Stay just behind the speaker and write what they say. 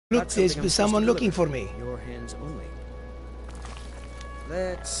Look, there's someone looking for me. Your hands only.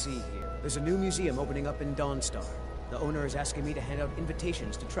 Let's see here. There's a new museum opening up in Dawnstar. The owner is asking me to hand out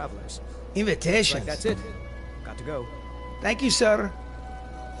invitations to travelers. Invitations? Like that's it. Got to go. Thank you, sir.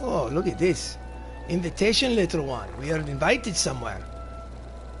 Oh, look at this. Invitation, little one. We are invited somewhere.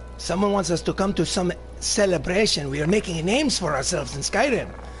 Someone wants us to come to some celebration. We are making names for ourselves in Skyrim.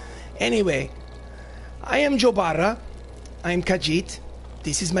 Anyway, I am Jobara. I am Khajiit.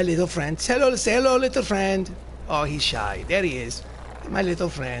 This is my little friend. Hello, say hello, little friend. Oh, he's shy. There he is. My little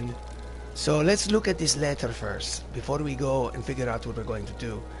friend. So let's look at this letter first. Before we go and figure out what we're going to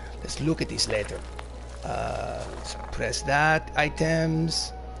do, let's look at this letter. So press that.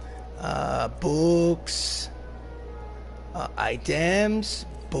 Items. Books. Items.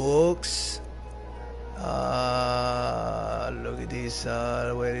 Books. Look at this.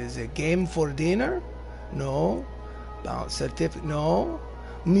 Where is it? Game for dinner? No. Bounce certificate? No.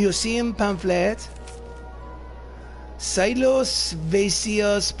 Museum pamphlet. Silos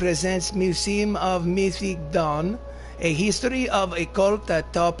Vasios presents Museum of Mythic Dawn, a history of a cult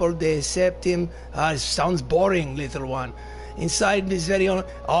that toppled the Septim. Sounds boring, little one. Inside this very own.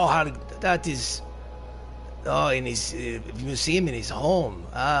 Oh, that is. Oh, in his museum in his home.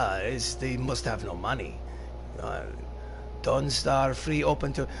 They must have no money. Dawnstar, free,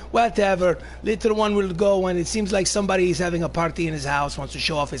 open to whatever. Little one will go when it seems like somebody is having a party in his house, wants to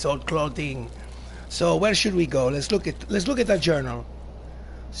show off his old clothing. So where should we go? Let's look at our journal.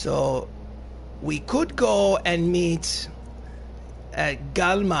 So we could go and meet at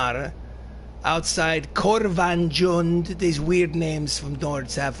Galmar outside Korvanjund. These weird names from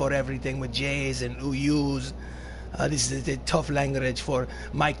Nords have for everything with J's and Uyus. This is the tough language for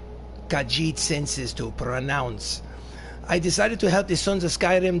my Khajiit senses to pronounce. I decided to help the Sons of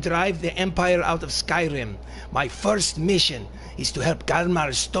Skyrim drive the Empire out of Skyrim. My first mission is to help Galmar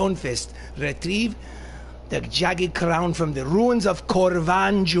Stonefist retrieve the jagged crown from the ruins of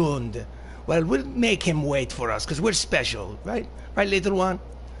Korvanjund. Well, we'll make him wait for us, because we're special, right? Right, little one?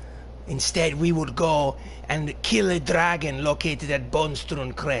 Instead, we would go and kill a dragon located at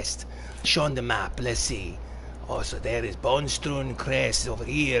Bonstrun Crest. Show on the map, let's see. Oh, so there is Bonstrun Crest over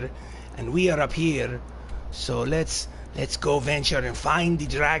here, and we are up here. So let's go venture and find the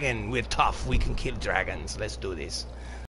dragon. We're tough. We can kill dragons. Let's do this.